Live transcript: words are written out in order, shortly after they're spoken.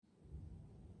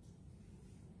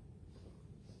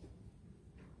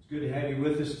Good to have you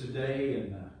with us today,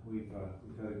 and we've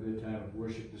had a good time of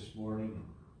worship this morning.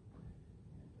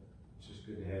 It's just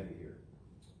good to have you here.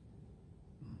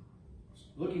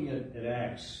 Looking at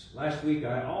Acts, last week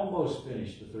I almost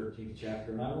finished the 13th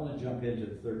chapter, and I want to jump into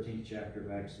the 13th chapter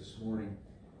of Acts this morning.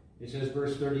 It says,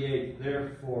 verse 38,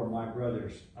 "Therefore, my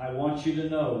brothers, I want you to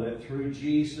know that through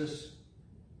Jesus,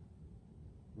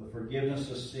 the forgiveness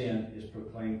of sin is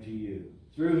proclaimed to you.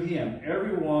 Through him,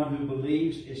 everyone who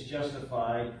believes is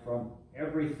justified from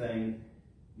everything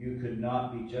you could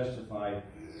not be justified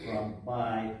from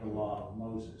by the law of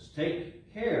Moses.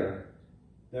 Take care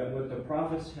that what the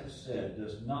prophets have said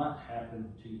does not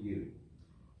happen to you."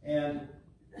 And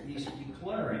he's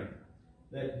declaring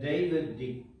that David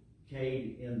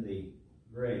decayed in the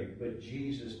grave, but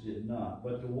Jesus did not.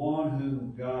 But the one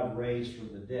whom God raised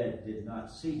from the dead did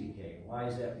not see decay. Why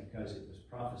is that? Because it was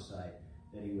prophesied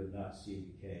that he would not see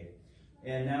decay.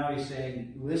 And now he's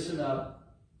saying, listen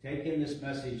up, take in this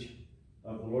message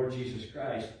of the Lord Jesus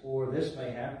Christ, or this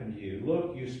may happen to you.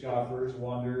 "Look, you scoffers,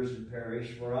 wanderers, and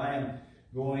perish, for I am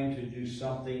going to do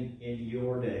something in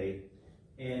your day,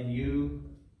 and you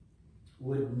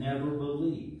would never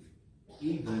believe,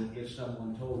 even if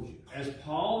someone told you." As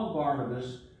Paul and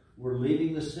Barnabas were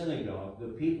leaving the synagogue, the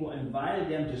people invited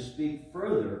them to speak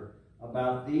further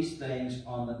about these things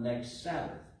on the next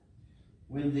Sabbath.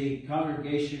 When the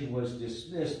congregation was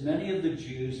dismissed, many of the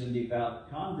Jews and devout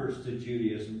converts to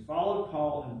Judaism followed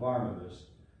Paul and Barnabas,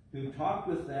 who talked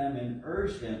with them and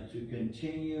urged them to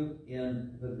continue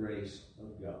in the grace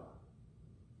of God.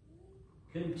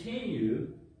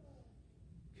 Continue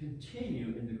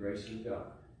in the grace of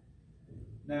God.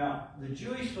 Now, the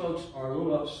Jewish folks are a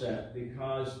little upset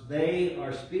because they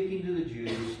are speaking to the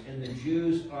Jews, and the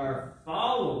Jews are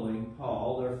following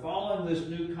Paul. They're following this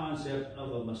new concept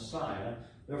of a Messiah.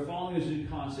 They're following this new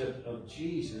concept of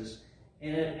Jesus,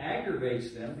 and it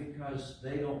aggravates them because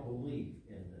they don't believe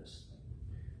in this thing.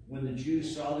 When the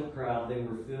Jews saw the crowd, they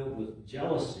were filled with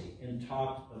jealousy and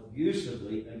talked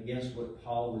abusively against what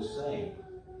Paul was saying.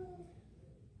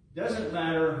 Doesn't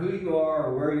matter who you are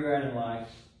or where you're at in life,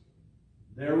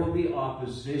 there will be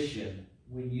opposition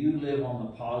when you live on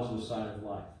the positive side of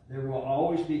life. There will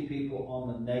always be people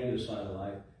on the negative side of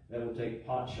life that will take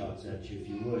pot shots at you if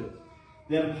you would.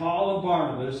 Then Paul and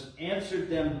Barnabas answered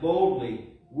them boldly,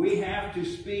 "We have to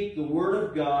speak the word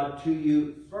of God to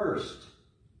you first.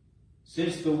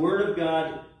 Since you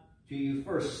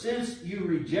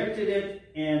rejected it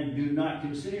and do not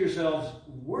consider yourselves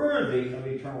worthy of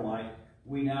eternal life,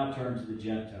 we now turn to the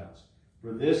Gentiles.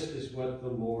 For this is what the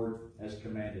Lord has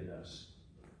commanded us."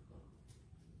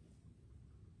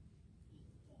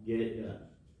 Get it done.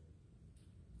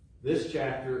 This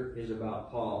chapter is about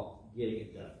Paul getting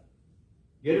it done.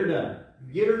 Get her done.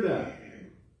 Get her done.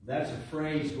 That's a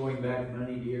phrase going back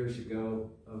many years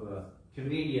ago of a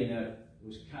comedian that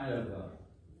was kind of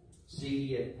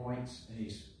seedy at points in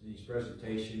his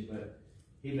presentation, but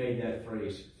he made that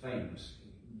phrase famous.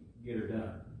 Get her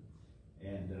done.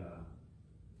 And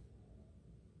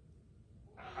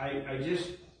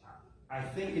I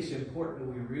think it's important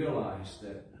that we realize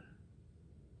that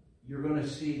you're going to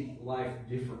see life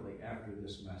differently after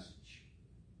this message.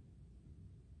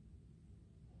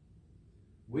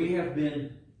 We have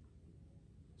been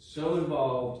so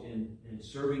involved in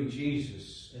serving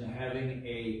Jesus and having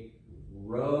a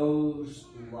rose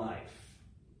life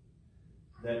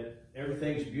that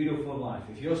everything's beautiful in life.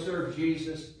 If you'll serve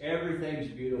Jesus, everything's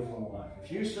beautiful in life.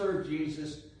 If you serve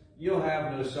Jesus, you'll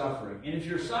have no suffering. And if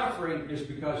you're suffering, it's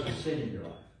because of sin in your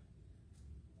life.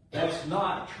 That's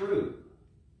not true.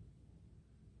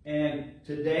 And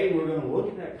today we're going to look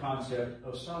at that concept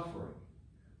of suffering.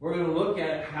 We're going to look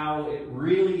at how it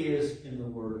really is in the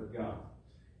Word of God.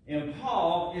 And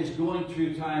Paul is going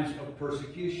through times of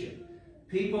persecution.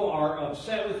 People are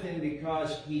upset with him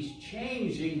because he's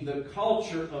changing the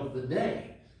culture of the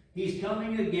day. He's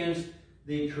coming against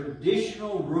the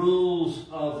traditional rules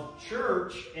of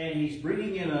church, and he's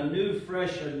bringing in a new,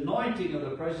 fresh anointing of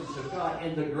the presence of God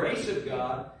and the grace of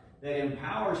God that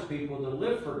empowers people to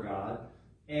live for God.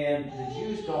 And the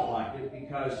Jews don't like it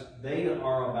because they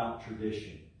are about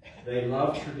tradition. They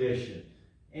love tradition.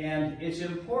 And it's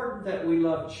important that we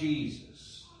love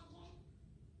Jesus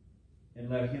and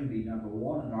let him be number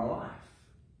one in our life.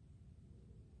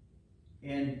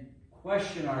 And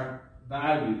question our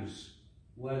values,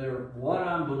 whether what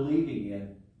I'm believing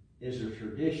in is a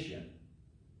tradition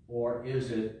or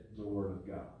is it the Word of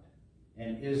God?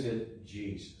 And is it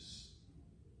Jesus?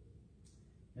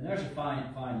 And there's a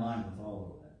fine line with all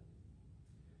of that.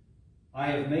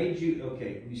 I have made you...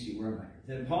 Okay, let me see, where am I?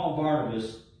 Then Paul and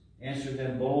Barnabas answered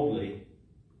them boldly,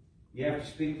 You have to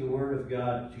speak the word of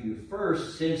God to you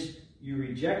first, since you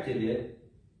rejected it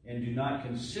and do not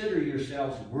consider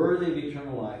yourselves worthy of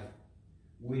eternal life.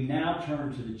 We now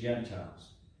turn to the Gentiles.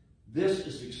 This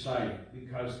is exciting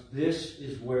because this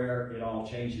is where it all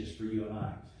changes for you and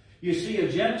I. You see,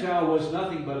 a Gentile was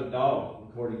nothing but a dog,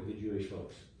 according to the Jewish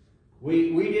folks.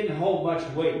 We didn't hold much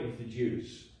weight with the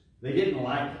Jews. They didn't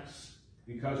like us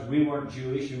because we weren't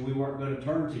Jewish and we weren't going to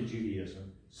turn to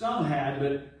Judaism. Some had,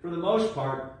 but for the most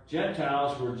part,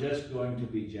 Gentiles were just going to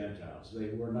be Gentiles. They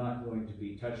were not going to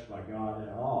be touched by God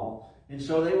at all. And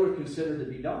so they were considered to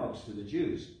be dogs to the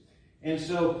Jews. And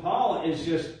so Paul is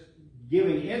just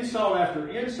giving insult after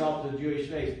insult to the Jewish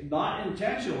faith, not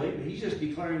intentionally, but he's just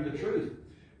declaring the truth.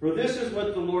 For this is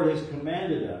what the Lord has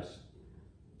commanded us.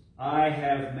 I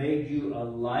have made you a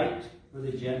light for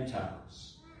the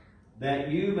Gentiles, that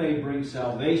you may bring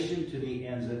salvation to the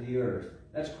ends of the earth.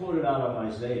 That's quoted out of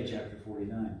Isaiah chapter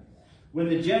 49. When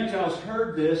the Gentiles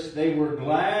heard this, they were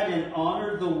glad and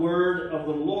honored the word of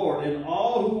the Lord, and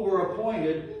all who were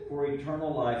appointed for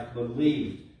eternal life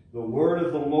believed. The word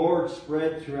of the Lord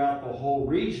spread throughout the whole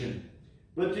region.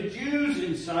 But the Jews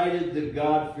incited the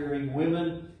God-fearing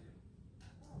women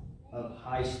of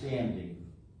high standing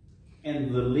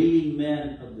and the leading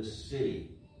men of the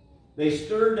city. They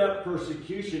stirred up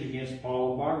persecution against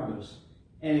Paul and Barnabas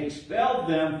and expelled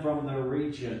them from the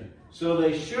region. So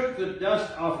they shook the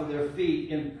dust off of their feet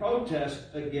in protest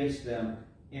against them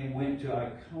and went to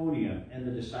Iconium. And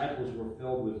the disciples were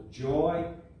filled with joy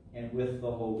and with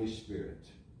the Holy Spirit.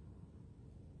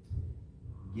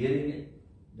 Getting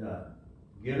it done.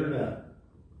 Get her done.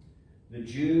 The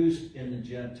Jews and the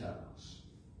Gentiles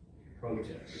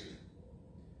protest.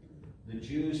 The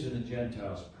Jews and the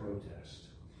Gentiles protest.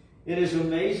 It is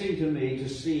amazing to me to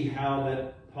see how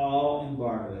that Paul and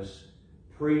Barnabas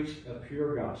preached a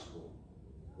pure gospel.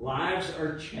 Lives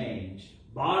are changed.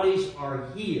 Bodies are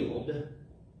healed.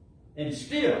 And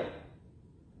still,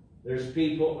 there's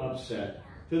people upset.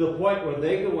 To the point where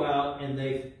they go out and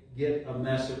they get a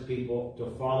mess of people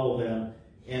to follow them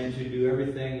and to do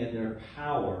everything in their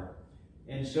power.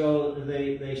 And so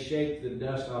they shake the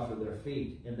dust off of their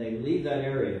feet and they leave that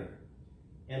area.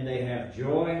 And they have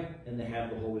joy and they have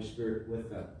the Holy Spirit with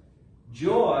them.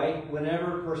 Joy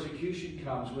whenever persecution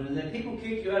comes, when then people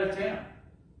kick you out of town.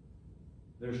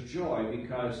 There's joy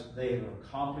because they have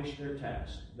accomplished their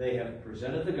task. They have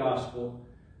presented the gospel.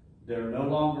 They're no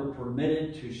longer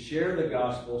permitted to share the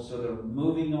gospel, so they're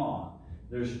moving on.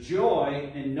 There's joy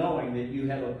in knowing that you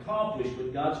have accomplished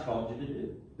what God's called you to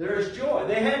do. There is joy.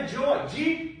 They had joy.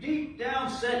 Deep down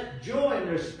set joy in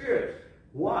their spirit.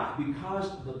 Why? Because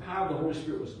the power of the Holy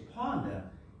Spirit was upon them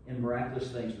and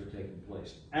miraculous things were taking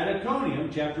place. At Iconium,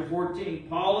 chapter 14,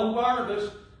 Paul and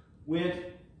Barnabas went,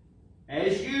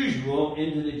 as usual,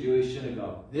 into the Jewish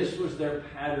synagogue. This was their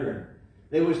pattern.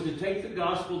 They was to take the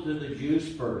gospel to the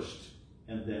Jews first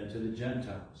and then to the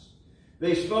Gentiles.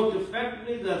 They spoke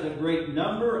effectively that the great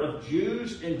number of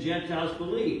Jews and Gentiles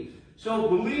believed. So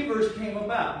believers came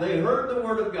about. They heard the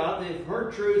word of God, they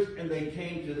heard truth, and they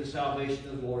came to the salvation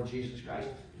of the Lord Jesus Christ.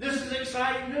 This is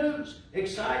exciting news.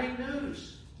 Exciting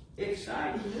news.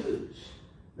 Exciting news.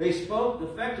 They spoke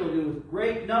effectively with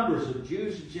great numbers of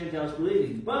Jews and Gentiles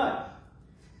believing. But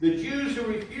the Jews who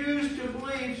refused to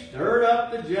believe stirred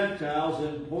up the Gentiles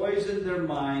and poisoned their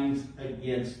minds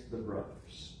against the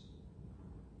brothers.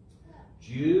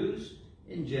 Jews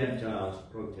and Gentiles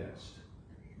protest.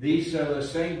 These are the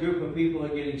same group of people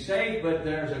that are getting saved, but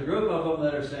there's a group of them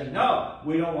that are saying, no,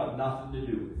 we don't want nothing to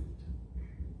do with it.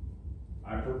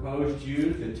 I propose to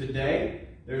you that today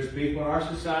there's people in our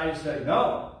society that say,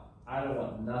 no, I don't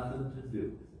want nothing to do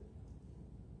with it.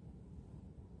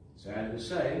 Sad to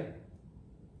say,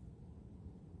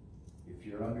 if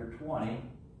you're under 20,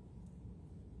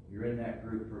 you're in that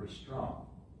group pretty strong.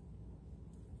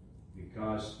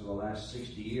 Because for the last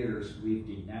 60 years, we've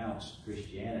denounced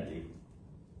Christianity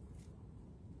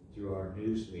through our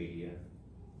news media,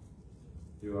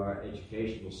 through our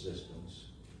educational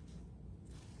systems,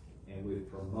 and we've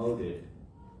promoted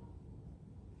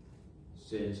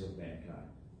sins of mankind.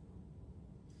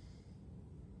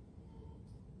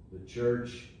 The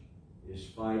church is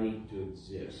fighting to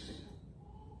exist.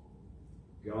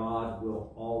 God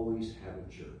will always have a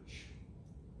church.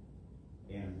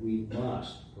 And we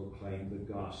must proclaim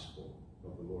the gospel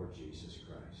of the Lord Jesus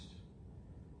Christ.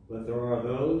 But there are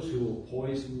those who will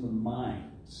poison the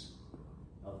minds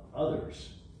of others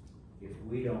if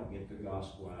we don't get the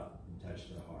gospel out and touch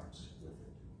their hearts with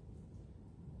it.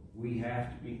 We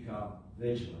have to become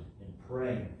vigilant in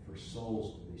praying for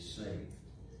souls to be saved.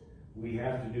 We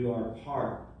have to do our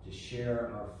part to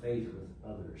share our faith with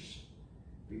others.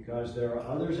 because there are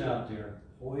others out there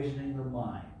poisoning the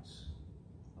minds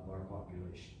of our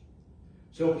population.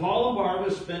 So Paul and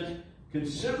Barnabas spent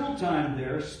considerable time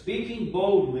there speaking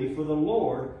boldly for the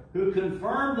Lord, who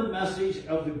confirmed the message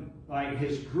by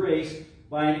His grace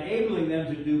by enabling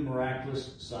them to do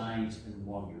miraculous signs and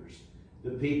wonders.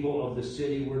 The people of the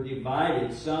city were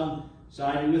divided. Some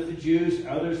sided with the Jews,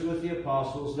 others with the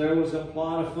apostles. There was a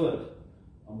plot afoot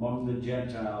among the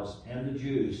Gentiles and the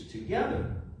Jews,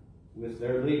 together with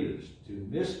their leaders, to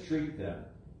mistreat them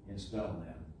and stone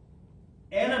them.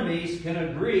 Enemies can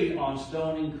agree on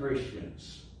stoning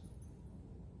Christians.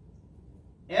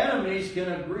 Enemies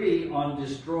can agree on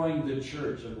destroying the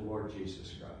church of the Lord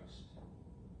Jesus Christ.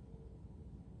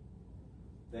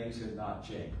 Things have not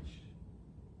changed.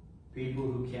 People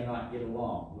who cannot get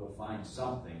along will find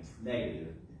something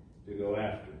negative to go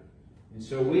after. And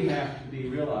so we have to be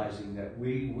realizing that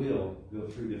we will go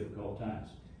through difficult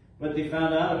times. But they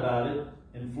found out about it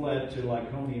and fled to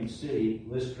Lycaonian city,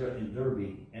 Lystra and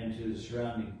Derbe, and to the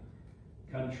surrounding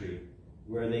country,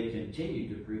 where they continued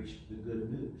to preach the good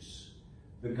news.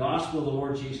 The gospel of the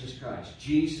Lord Jesus Christ.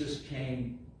 Jesus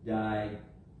came, died,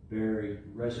 buried,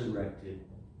 resurrected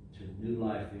to new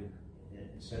life and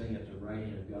sitting at the right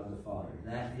hand of God the Father.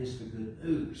 That is the good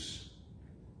news.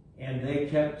 And they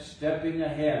kept stepping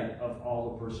ahead of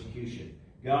all the persecution.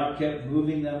 God kept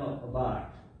moving them by.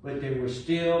 But they were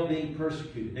still being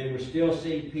persecuted. They were still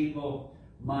seeing people,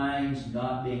 minds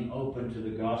not being open to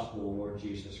the gospel of the Lord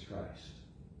Jesus Christ.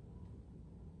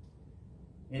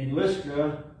 In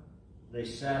Lystra, there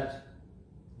sat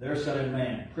a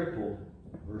man, crippled,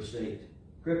 verse 8,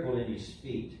 crippled in his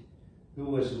feet, who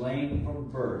was lame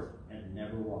from birth and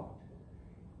never walked.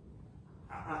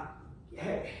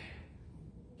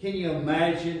 Can you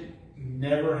imagine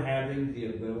never having the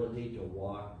ability to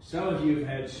walk? Some of you have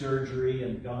had surgery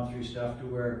and gone through stuff to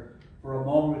where for a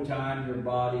moment of time your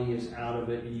body is out of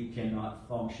it and you cannot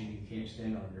function, you can't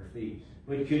stand on your feet.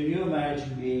 But can you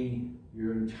imagine being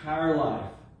your entire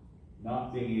life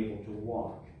not being able to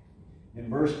walk? In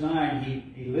verse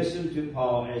 9, he listened to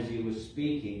Paul as he was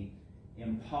speaking,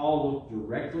 and Paul looked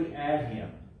directly at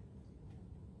him,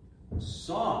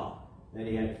 saw that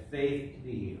he had faith to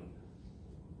be healed.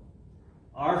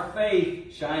 Our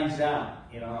faith shines out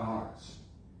in our hearts.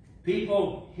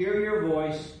 People hear your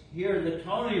voice, hear the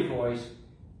tone of your voice,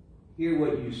 hear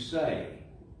what you say,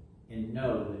 and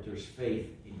know that there's faith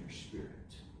in your spirit.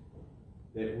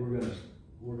 That we're going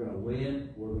to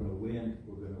win, we're going to win,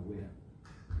 we're going to win.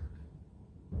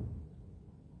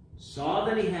 Saw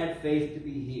that he had faith to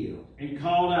be healed, and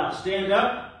called out, "Stand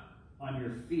up on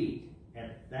your feet."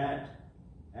 At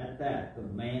that, the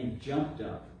man jumped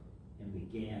up and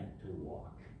began to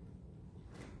walk.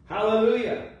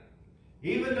 Hallelujah!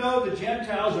 Even though the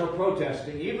Gentiles are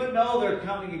protesting, even though they're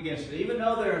coming against it, even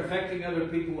though they're infecting other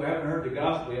people who haven't heard the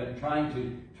gospel yet and trying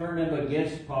to turn them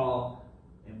against Paul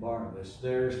and Barnabas,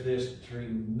 there's this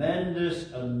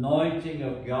tremendous anointing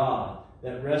of God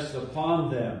that rests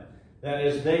upon them, that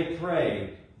as they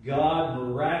pray, God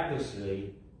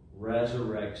miraculously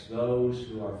resurrects those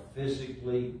who are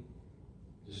physically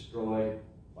destroyed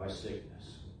by sickness.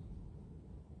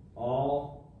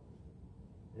 All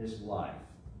his life.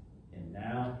 And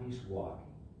now he's walking.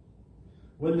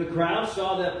 When the crowd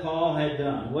saw that Paul had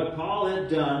done what Paul had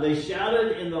done, they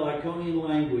shouted in the Lycaonian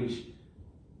language,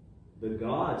 "The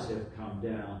gods have come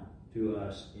down to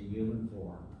us in human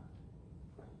form."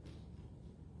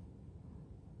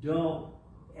 Don't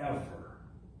ever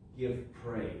give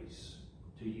praise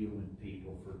to human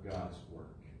people for God's work.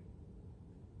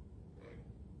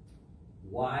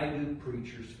 Why do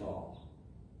preachers fall?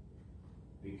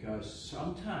 Because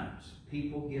sometimes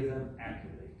people give them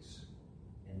accolades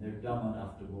and they're dumb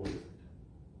enough to believe it.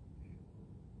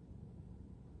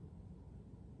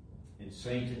 And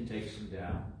Satan takes them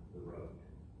down the road.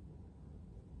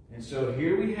 And so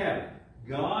here we have it.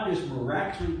 God is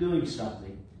miraculously doing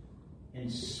something, and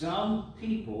some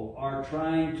people are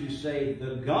trying to say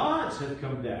the gods have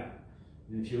come down.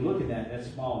 And if you look at that,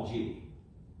 that's small g.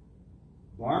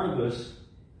 Barnabas,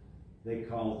 they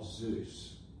called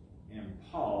Zeus. And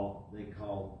Paul, they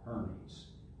called Hermes,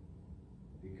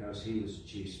 because he was the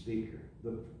chief speaker.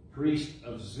 The priest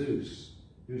of Zeus,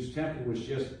 whose temple was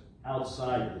just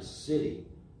outside the city,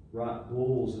 brought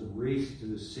bulls and wreaths to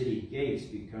the city gates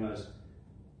because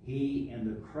he and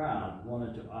the crowd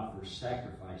wanted to offer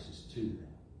sacrifices to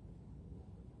them.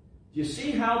 Do you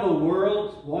see how the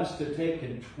world wants to take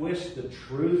and twist the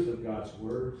truth of God's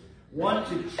word? Want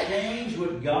to change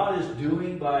what God is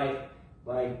doing by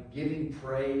giving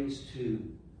praise to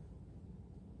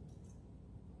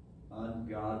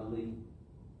ungodly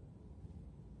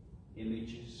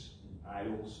images and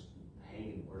idols,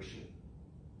 pagan worship.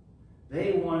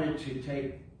 They wanted to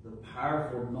take the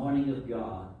powerful anointing of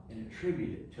God and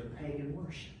attribute it to pagan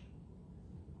worship.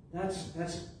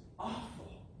 That's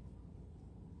awful.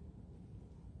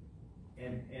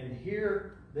 And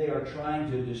here they are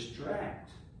trying to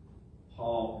distract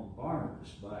Paul and Barnabas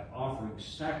by offering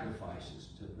sacrifices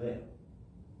to them.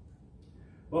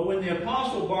 But when the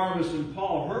apostle Barnabas and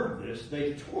Paul heard this,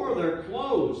 they tore their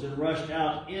clothes and rushed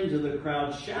out into the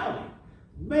crowd shouting,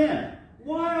 "Men,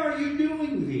 why are you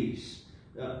doing these?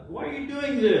 Why are you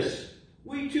doing this?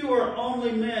 We too are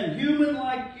only men, human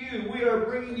like you. We are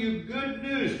bringing you good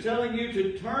news, telling you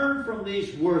to turn from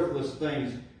these worthless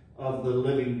things of the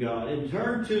living God and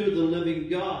turn to the living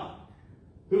God,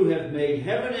 who have made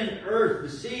heaven and earth, the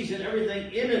seas and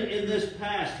everything in it in this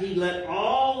past. He let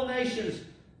all the nations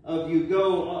of you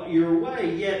go your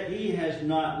way, yet he has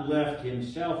not left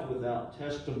himself without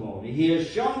testimony. He has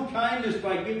shown kindness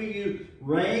by giving you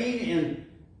rain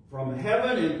from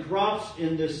heaven and crops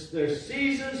in their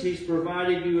seasons. He's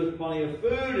provided you with plenty of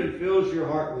food and fills your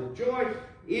heart with joy."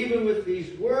 Even with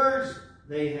these words,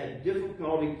 they had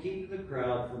difficulty keeping the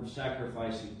crowd from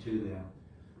sacrificing to them.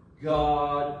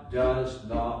 God does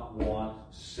not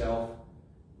want self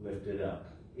lifted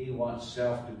up. He wants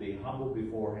self to be humble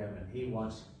before him, and he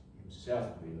wants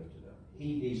himself to be lifted up.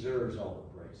 He deserves all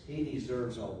the praise. He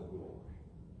deserves all the glory.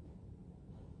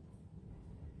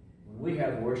 When we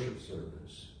have worship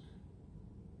service,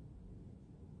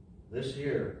 this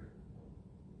here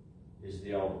is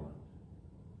the ultimate.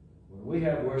 When we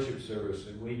have worship service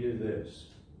and we do this,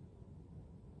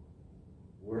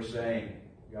 we're saying,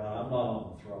 "God, I'm not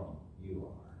on the throne. You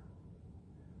are."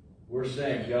 We're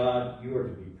saying, "God, you are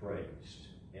to be praised,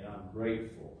 and I'm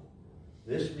grateful."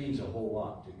 This means a whole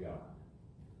lot to God.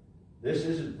 This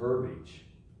isn't verbiage.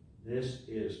 This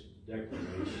is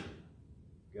declaration.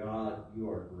 God, you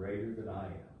are greater than I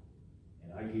am,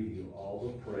 and I give you all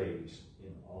the praise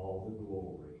and all the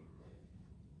glory.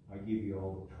 I give you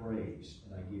all the praise,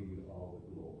 and I give you all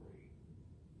the glory.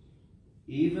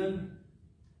 Even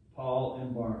Paul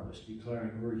and Barnabas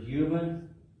declaring, "We're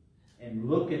human, and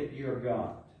look at your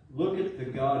God. Look at the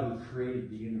God who created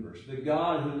the universe, the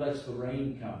God who lets the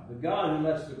rain come, the God who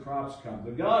lets the crops come,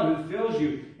 the God who fills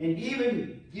you and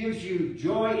even gives you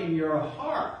joy in your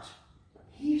heart.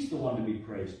 He's the one to be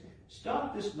praised.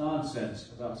 Stop this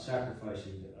nonsense about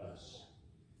sacrificing to us."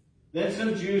 Then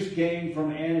some Jews came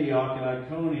from Antioch and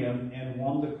Iconium and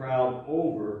won the crowd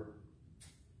over.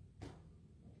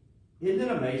 Isn't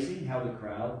it amazing how the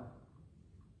crowd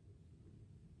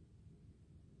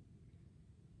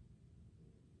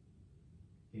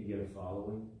can get a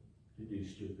following to do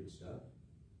stupid stuff?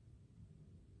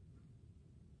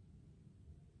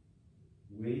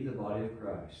 We, the body of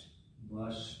Christ,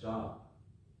 must stop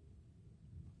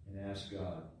and ask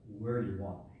God, "Where do you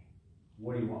want me?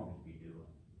 What do you want me to be doing?"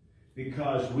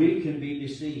 Because we can be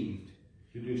deceived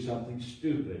to do something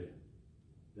stupid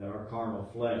that our carnal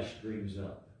flesh dreams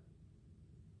up.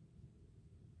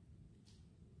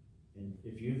 And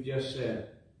if you've just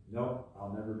said, "Nope,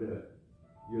 I'll never do it,"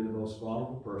 you're the most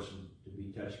vulnerable person to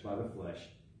be touched by the flesh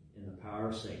in the power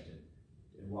of Satan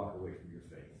and walk away from your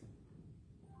faith.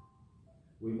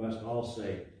 We must all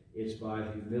say, it's by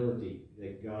humility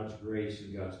that God's grace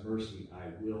and God's mercy, I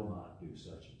will not do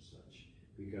such and such,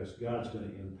 because God's going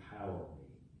to empower me.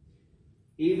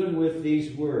 Even with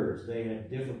these words, they had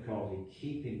difficulty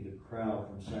keeping the crowd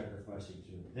from sacrificing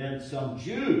to him. Then some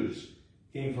Jews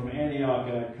came from Antioch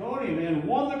and Iconium and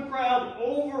won the crowd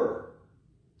over,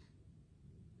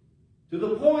 to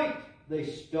the point they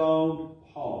stoned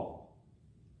Paul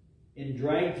and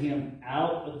dragged him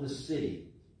out of the city,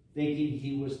 thinking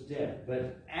he was dead.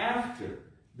 But after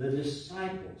the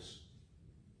disciples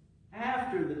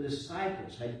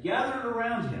had gathered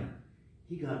around him,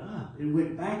 he got up and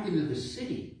went back into the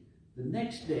city. The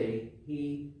next day,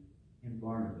 he and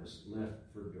Barnabas left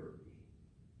for Derbe.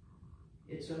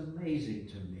 It's amazing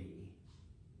to me,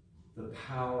 the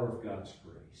power of God's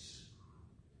grace.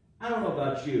 I don't know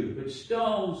about you, but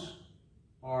stones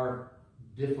are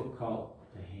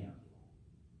difficult to handle.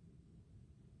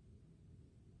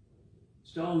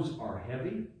 Stones are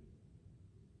heavy.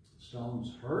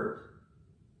 Stones hurt.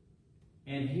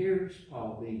 And here's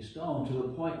Paul being stoned to the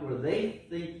point where they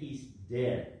think he's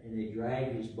dead, and they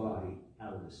drag his body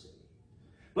out of the city.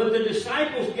 But the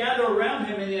disciples gather around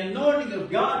him, and the anointing of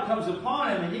God comes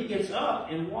upon him, and he gets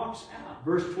up and walks out.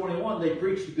 Verse 21, they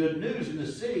preached the good news in the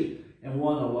city and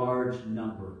won a large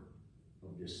number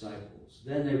of disciples.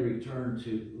 Then they returned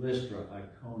to Lystra,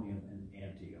 Iconium, and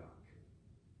Antioch.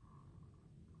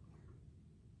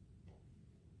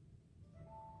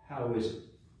 How is it?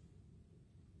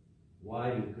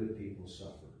 Why do good people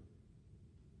suffer?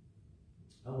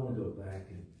 I want to go back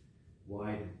and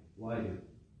why do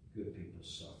good people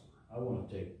suffer? I want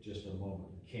to take just a moment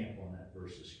and camp on that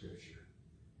verse of Scripture.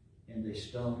 And they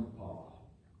stoned Paul.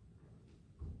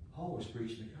 Paul was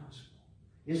preaching the gospel.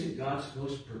 Isn't God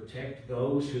supposed to protect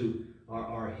those who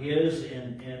are his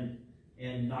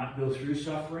and not go through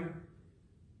suffering?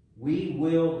 We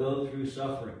will go through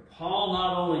suffering. Paul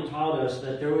not only taught us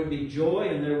that there would be joy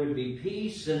and there would be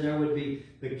peace and there would be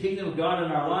the kingdom of God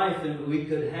in our life, and we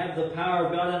could have the power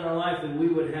of God in our life, and we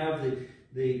would have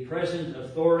the present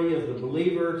authority of the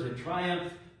believer to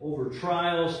triumph over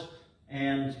trials.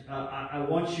 And I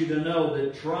want you to know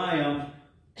that triumph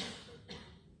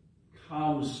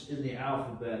comes in the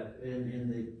alphabet.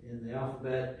 In the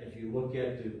alphabet, if you look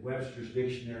at the Webster's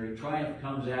Dictionary, triumph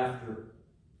comes after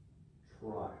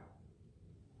trial.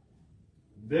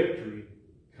 Victory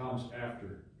comes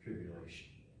after tribulation.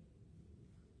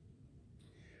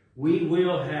 We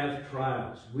will have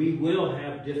trials. We will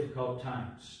have difficult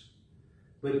times.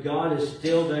 But God is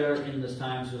still there in the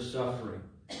times of suffering.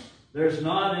 There's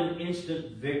not an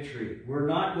instant victory. We're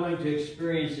not going to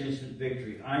experience instant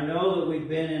victory. I know that we've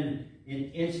been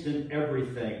in instant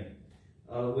everything.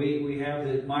 We have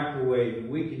the microwave, and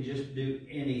we can just do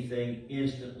anything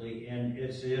instantly, and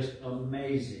it's just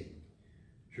amazing.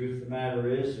 Truth of the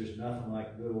matter is, there's nothing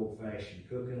like good old-fashioned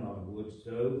cooking on a wood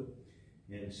stove.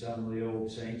 And some of the old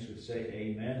saints would say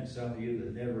amen, and some of you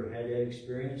that never had that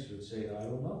experience would say, I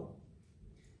don't know.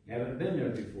 You haven't been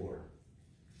there before.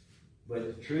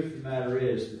 But the truth of the matter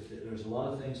is that there's a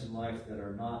lot of things in life that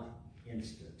are not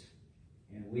instant.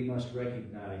 And we must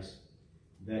recognize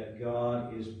that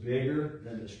God is bigger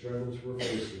than the struggles we're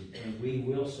facing, and we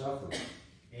will suffer.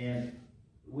 And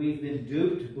we've been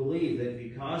duped to believe that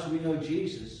because we know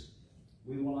Jesus,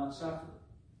 we will not suffer.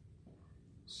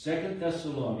 2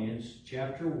 Thessalonians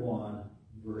chapter 1,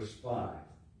 verse 5.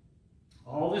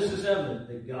 All this is evident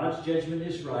that God's judgment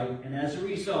is right, and as a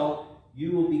result,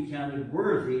 you will be counted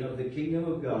worthy of the kingdom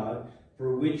of God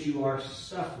for which you are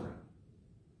suffering.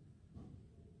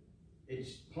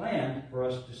 It's planned for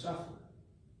us to suffer.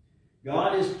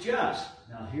 God is just.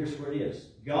 Now here's what it is.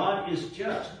 God is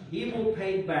just. He will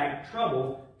pay back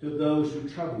trouble to those who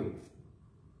trouble you.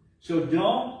 So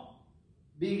don't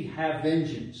have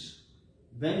vengeance.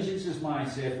 Vengeance is mine,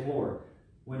 saith the Lord.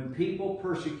 When people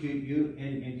persecute you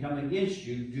and come against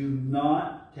you, do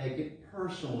not take it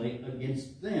personally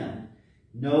against them.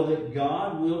 Know that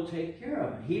God will take care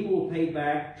of it. He will pay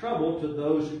back trouble to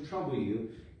those who trouble you,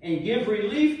 and give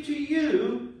relief to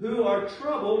you who are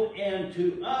troubled, and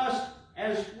to us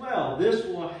as well. This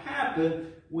will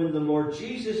happen when the Lord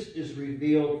Jesus is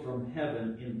revealed from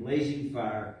heaven in blazing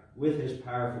fire with his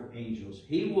powerful angels.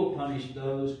 He will punish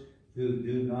those who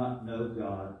do not know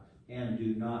God and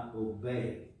do not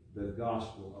obey the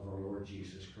gospel of our Lord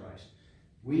Jesus Christ.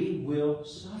 We will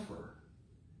suffer,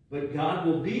 but God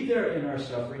will be there in our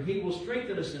suffering. He will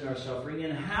strengthen us in our suffering.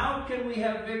 And how can we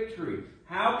have victory?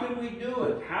 How can we do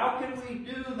it? How can we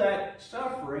do that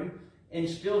suffering and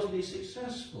still be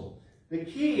successful? The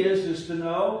key is to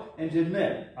know and to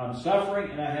admit, I'm suffering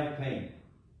and I have pain.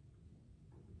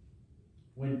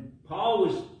 When Paul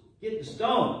was getting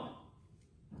stoned,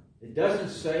 it doesn't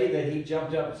say that he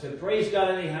jumped up and said, praise God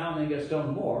anyhow, and then got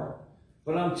stoned more.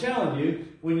 But I'm telling you,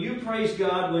 when you praise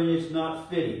God when it's not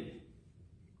fitting,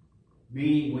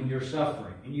 meaning when you're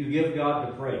suffering, and you give God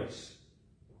the praise,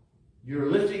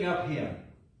 you're lifting up him,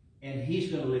 and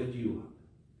he's going to lift you up.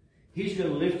 He's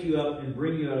going to lift you up and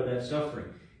bring you out of that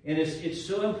suffering. And it's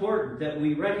so important that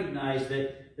we recognize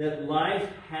that life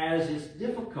has its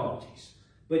difficulties.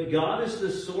 But God is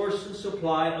the source and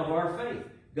supply of our faith.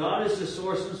 God is the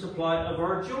source and supply of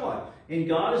our joy. And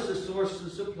God is the source and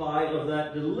supply of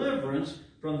that deliverance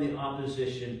from the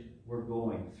opposition we're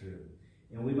going through.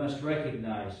 And we must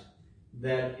recognize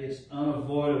that it's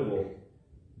unavoidable.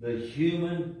 The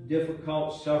human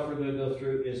difficult suffering we go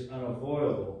through is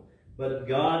unavoidable. But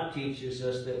God teaches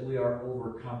us that we are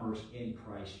overcomers in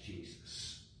Christ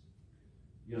Jesus.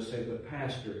 You'll say, but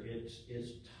Pastor,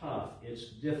 it's tough. It's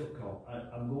difficult.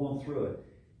 I'm going through it.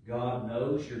 God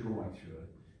knows you're going through it.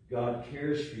 God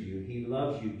cares for you. He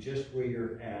loves you just where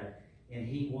you're at. And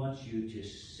he wants you to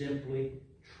simply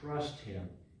trust him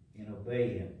and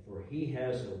obey him. For he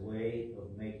has a way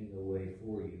of making a way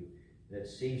for you that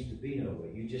seems to be no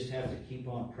way. You just have to keep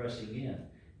on pressing in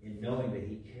and knowing that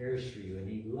he cares for you and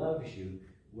he loves you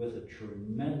with a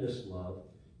tremendous love.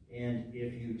 And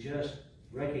if you just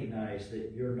recognize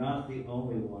that you're not the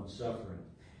only one suffering.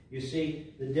 You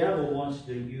see, the devil wants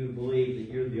you to believe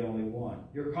that you're the only one.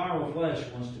 Your carnal flesh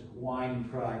wants to whine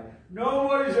and cry.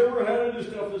 Nobody's ever had this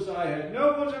stuff as I had.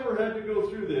 No one's ever had to go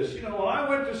through this. You know, when I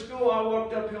went to school, I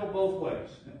walked uphill both ways.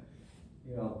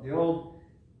 the old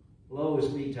woe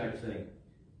is me type thing.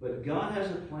 But God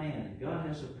has a plan, and God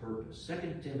has a purpose. 2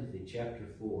 Timothy chapter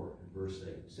 4 and verse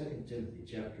 8. 2 Timothy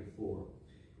chapter 4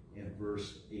 and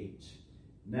verse 8.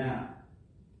 Now,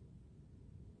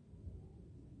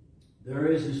 there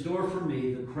is in store for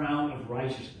me the crown of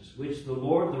righteousness, which the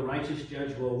Lord, the righteous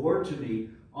judge, will award to me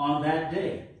on that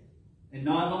day. And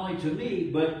not only to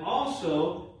me, but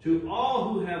also to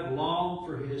all who have longed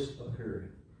for his appearing.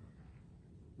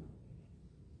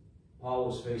 Paul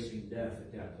was facing death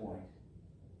at that point.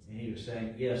 And he was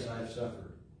saying, yes, I've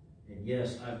suffered. And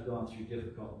yes, I've gone through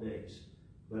difficult days.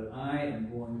 But I am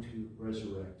going to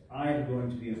resurrect. I am going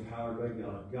to be empowered by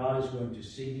God. God is going to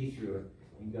see me through it.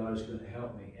 And God is going to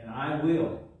help me. And I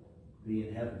will be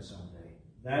in heaven someday.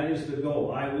 That is the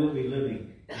goal. I will be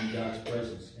living in God's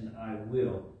presence. And I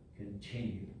will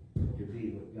continue to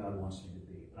be what God wants me to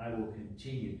be. I will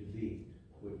continue to be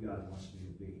what God wants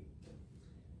me to be.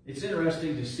 It's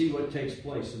interesting to see what takes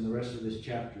place in the rest of this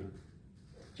chapter.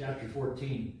 Chapter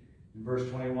 14, in verse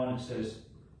 21, it says,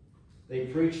 they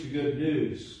preached the good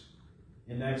news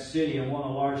in that city and won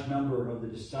a large number of the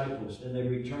disciples, and they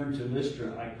returned to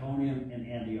Lystra, Iconium, and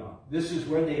Antioch. This is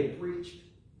where they had preached.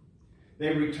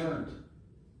 They returned.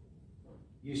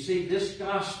 You see, this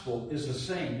gospel is the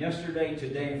same yesterday,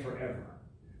 today, and forever.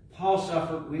 Paul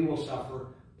suffered, we will suffer.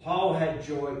 Paul had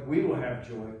joy, we will have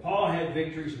joy. Paul had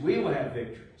victories, we will have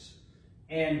victories.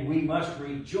 And we must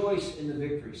rejoice in the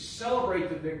victories. Celebrate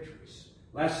the victories.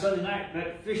 Last Sunday night,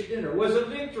 that fish dinner was a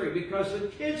victory because the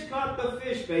kids caught the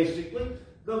fish, basically.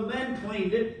 The men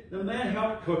cleaned it. The men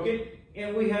helped cook it.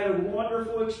 And we had a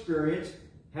wonderful experience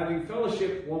having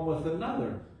fellowship one with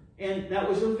another. And that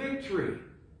was a victory.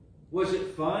 Was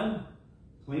it fun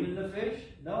cleaning the fish?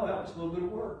 No, that was a little bit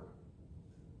of work.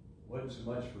 Wasn't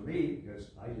so much for me because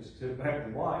I just sit back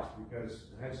and watch because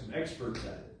I had some experts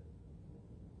at it.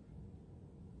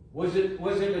 Was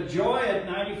it a joy at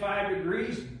 95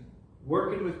 degrees,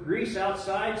 working with grease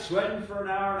outside, sweating for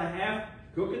an hour and a half,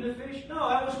 cooking the fish? No,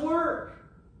 that was work.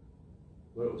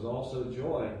 But it was also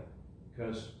joy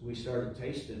because we started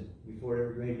tasting before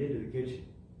it ever made it into the kitchen.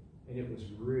 And it was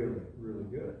really, really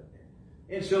good.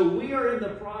 And so we are in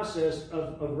the process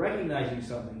of recognizing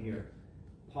something here.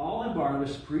 Paul and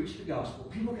Barnabas preached the gospel.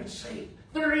 People got saved.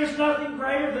 There is nothing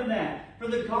greater than that. For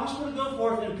the gospel to go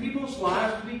forth and people's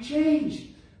lives to be changed.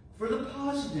 For the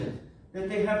positive. That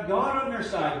they have God on their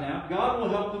side now. God will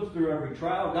help them through every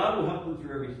trial. God will help them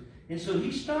through every... And so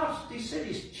he stops these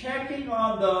cities, checking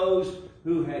on those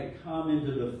who had come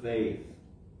into the faith.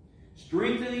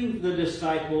 Strengthening the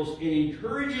disciples and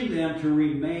encouraging them to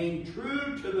remain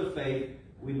true to the faith.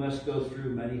 We must go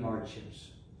through many hardships.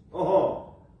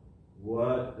 Oh,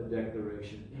 what a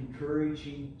declaration.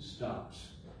 Encouraging stops.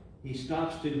 He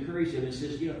stops to encourage them and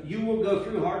says, you will go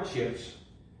through hardships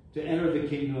to enter the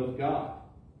kingdom of God.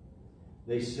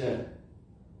 They said,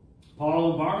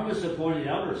 Paul and Barnabas appointed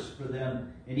elders for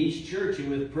them in each church, and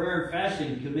with prayer and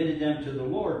fasting committed them to the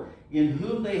Lord, in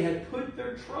whom they had put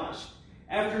their trust.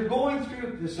 After going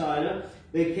through Pisidia,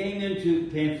 they came into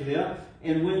Pamphylia,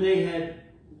 and when they had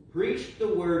preached the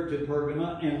word to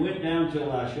Pergama and went down to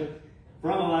Elisha,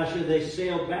 from Elisha they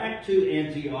sailed back to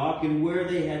Antioch, and where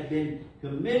they had been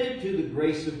committed to the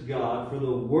grace of God for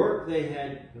the work they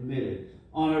had committed.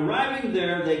 On arriving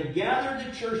there, they gathered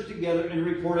the church together and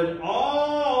reported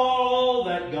all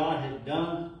that God had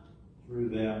done through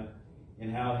them,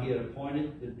 and how he had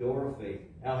appointed the door of faith,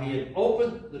 how he had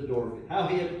opened the door of faith, how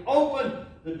he had opened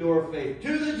the door of faith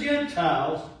to the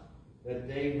Gentiles, that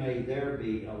they may there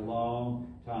be a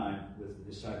long time with the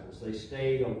disciples. They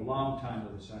stayed a long time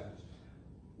with the disciples.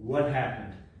 What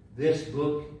happened? This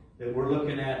book that we're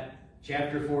looking at,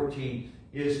 chapter 14,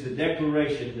 is the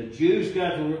declaration. The Jews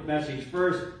got the message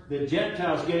first. The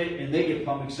Gentiles get it, and they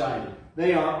become excited.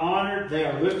 They are honored. They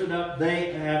are lifted up.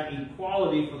 They have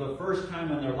equality for the first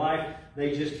time in their life.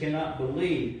 They just cannot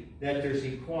believe that there's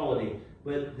equality.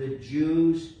 But the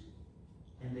Jews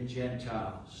and the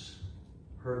Gentiles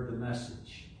heard the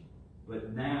message.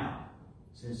 But now,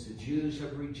 since the Jews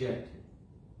have rejected,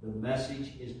 the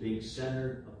message is being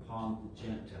centered upon the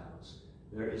Gentiles.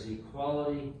 There is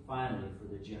equality finally for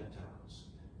the Gentiles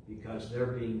because they're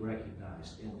being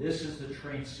recognized. And this is the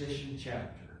transition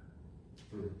chapter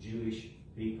for the Jewish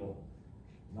people,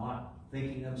 not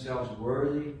thinking themselves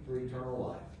worthy for eternal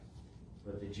life,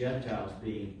 but the Gentiles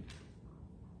being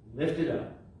lifted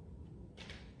up,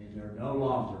 and they're no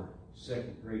longer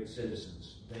second-rate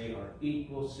citizens. They are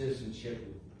equal citizenship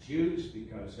with the Jews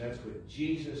because that's what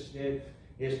Jesus did.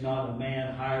 It's not a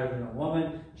man higher than a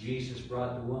woman. Jesus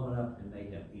brought the woman up and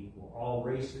made them equal. All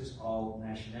races, all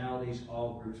nationalities,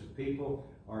 all groups of people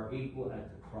are equal at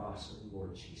the cross of the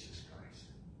Lord Jesus Christ.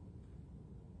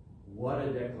 What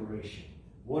a declaration.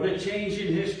 What a change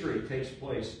in history takes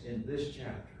place in this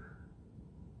chapter.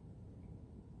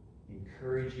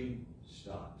 Encouraging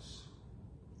stops.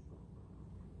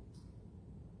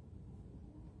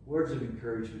 Words of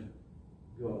encouragement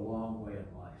go a long way in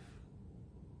life.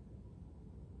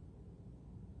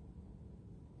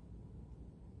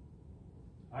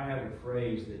 I have a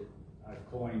phrase that I've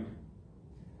coined.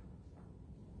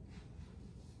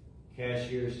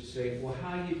 Cashiers say, well,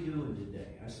 how are you doing today?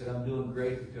 I said, I'm doing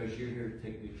great because you're here to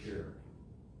take good care of me.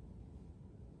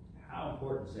 How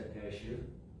important is that, cashier?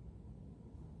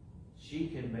 She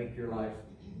can make your life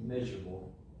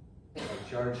miserable by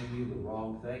charging you the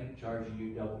wrong thing, charging you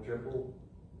double, triple,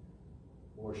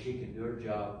 or she can do her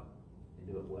job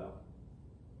and do it well.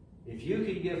 If you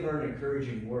can give her an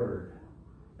encouraging word,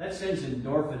 that sends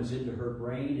endorphins into her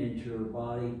brain, into her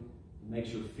body, and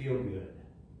makes her feel good.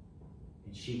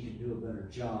 And she can do a better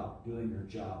job doing her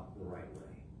job the right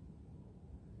way.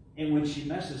 And when she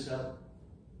messes up,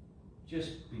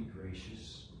 just be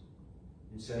gracious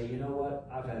and say, you know what,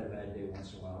 I've had a bad day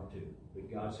once in a while too,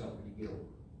 but God's helped me to get over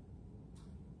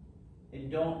it.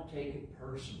 And don't take it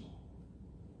personal.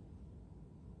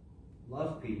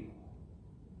 Love people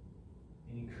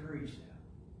and encourage them.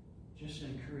 Just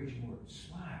an encouraging word.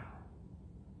 Smile.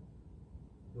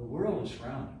 The world is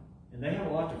frowning, and they have a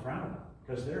lot to frown about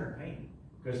because they're in pain,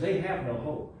 because they have no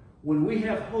hope. When we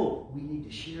have hope, we need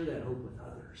to share that hope with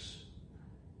others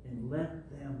and let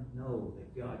them know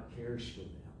that God cares for them.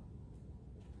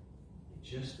 It's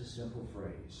just a simple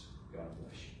phrase, God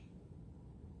bless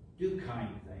you. Do kind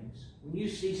things. When you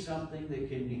see something that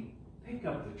can be, pick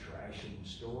up the trash in the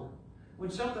store.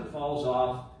 When something falls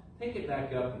off, pick it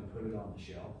back up and put it on the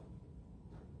shelf.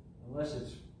 Unless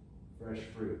it's fresh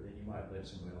fruit, then you might let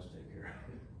somebody else take care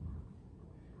of it.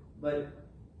 But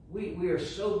we are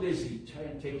so busy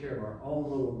trying to take care of our own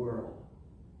little world.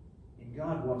 And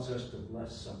God wants us to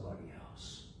bless somebody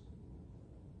else.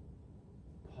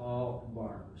 Paul and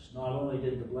Barnabas not only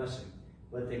did the blessing,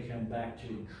 but they come back to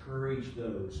encourage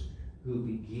those who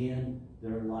begin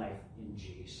their life in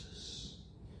Jesus.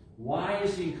 Why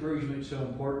is the encouragement so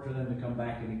important for them to come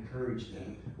back and encourage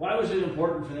them? Why was it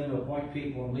important for them to appoint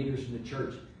people and leaders in the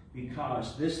church?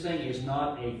 Because this thing is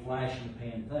not a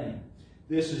flash-in-the-pan thing.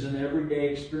 This is an everyday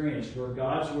experience where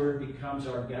God's Word becomes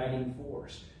our guiding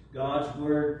force. God's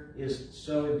Word is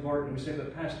so important. We say,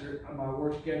 but Pastor, my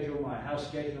work schedule, my house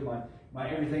schedule, my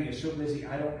everything is so busy,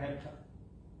 I don't have time.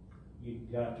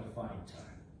 You've got to find time.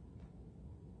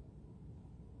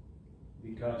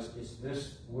 Because it's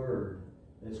this Word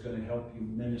that's going to help you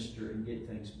minister and get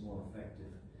things more effective.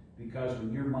 Because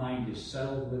when your mind is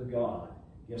settled with God,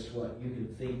 guess what? You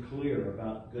can think clear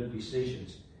about good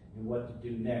decisions and what to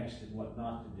do next and what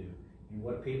not to do, and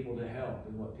what people to help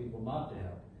and what people not to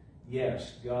help.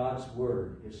 Yes, God's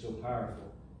Word is so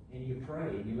powerful. And you pray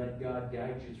and you let God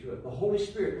guide you through it. The Holy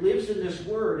Spirit lives in this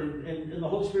Word, and the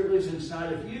Holy Spirit lives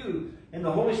inside of you, and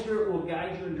the Holy Spirit will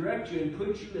guide you and direct you and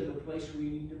put you in the place where you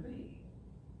need to be.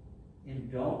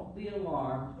 And don't be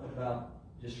alarmed about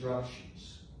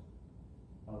disruptions.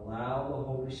 Allow the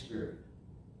Holy Spirit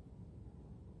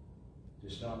to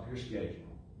stop your schedule.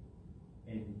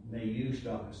 And may you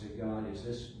stop and say, God, is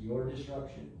this your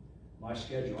disruption? My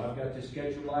schedule. I've got this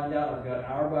schedule lined out. I've got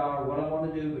hour by hour what I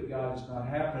want to do, but God, it's not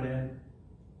happening. And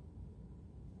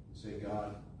say,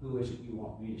 God, who is it you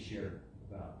want me to share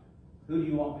about? Who do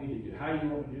you want me to do? How do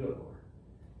you want me to do it, Lord?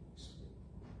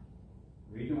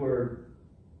 Read the Word,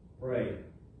 pray,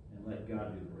 and let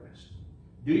God do the rest.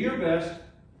 Do your best,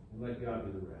 and let God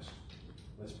do the rest.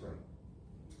 Let's pray.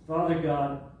 Father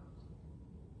God,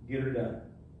 get her done.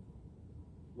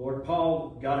 Lord,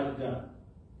 Paul got it done.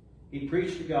 He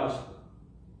preached the gospel.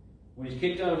 When he's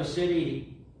kicked out of a city,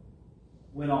 he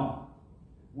went on.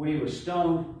 When he was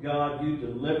stoned, God, you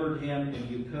delivered him and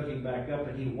you put him back up,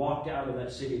 and he walked out of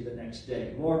that city the next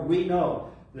day. Lord, we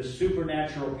know the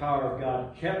supernatural power of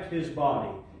God kept his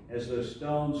body as those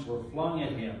stones were flung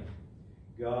at him.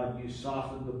 God, you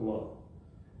softened the blow.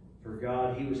 For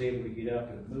God, he was able to get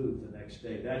up and move the next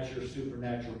day. That's your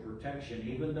supernatural protection.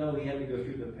 Even though he had to go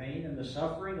through the pain and the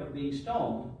suffering of being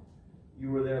stoned, you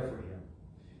were there for him.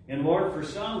 And Lord, for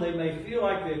some, they may feel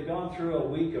like they've gone through a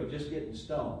week of just getting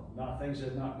stoned. Things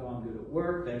have not gone good at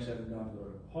work. Things haven't gone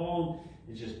good at home.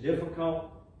 It's just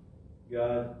difficult.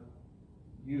 God,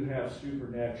 you have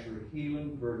supernatural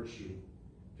healing virtue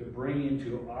to bring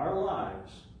into our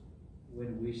lives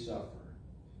when we suffer.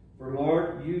 For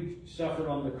Lord, you suffered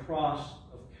on the cross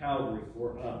of Calvary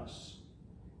for us.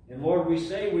 And Lord, we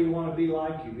say we want to be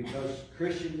like you because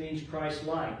Christian means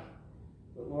Christ-like.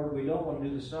 But Lord, we don't want to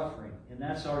do the suffering. And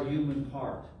that's our human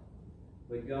part.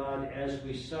 But God, as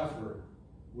we suffer,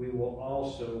 we will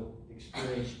also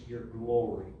experience your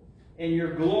glory. And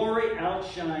your glory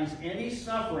outshines any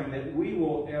suffering that we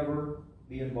will ever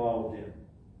be involved in.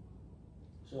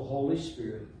 So, Holy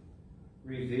Spirit,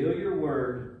 reveal your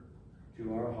word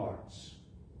to our hearts.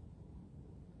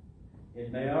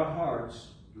 And may our hearts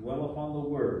dwell upon the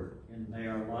word, and may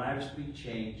our lives be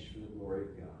changed for the glory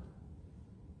of God.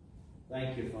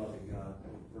 Thank you, Father God,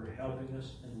 for helping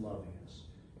us and loving us.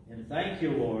 And thank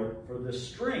you, Lord, for the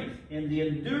strength and the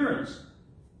endurance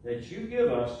that you give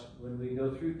us when we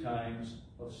go through times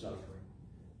of suffering.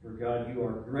 For God, you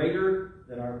are greater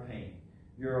than our pain.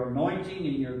 Your anointing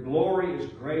and your glory is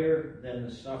greater than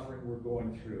the suffering we're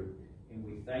going through. And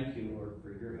we thank you, Lord,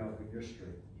 for your help and your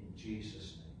strength. In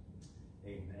Jesus'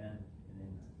 name, amen and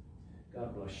amen.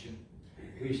 God bless you.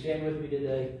 Will you stand with me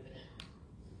today?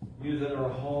 You that are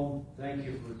home, thank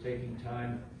you for taking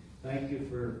time. Thank you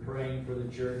for praying for the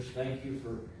church. Thank you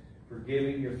for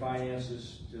giving your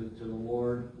finances to the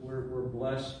Lord. We're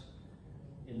blessed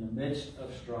in the midst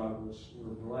of struggles.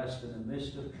 We're blessed in the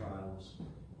midst of trials.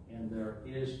 And there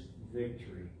is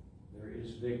victory. There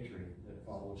is victory that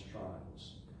follows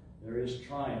trials. There is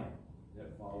triumph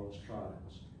that follows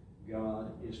trials.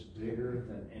 God is bigger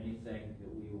than anything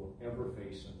that we will ever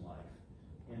face in life.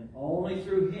 And only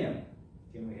through Him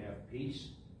can we have peace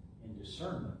and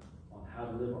discernment on how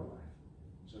to live our life.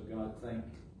 So God, thank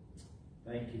you.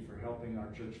 Thank you for helping our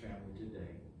church family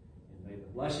today. And may the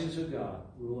blessings of God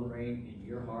rule and reign in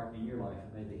your heart and in your life.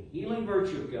 And may the healing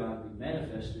virtue of God be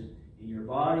manifested in your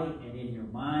body and in your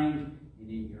mind and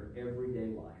in your everyday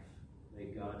life. May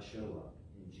God show up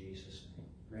in Jesus' name.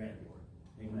 Grant,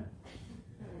 Lord. Amen.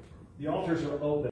 The altars are open.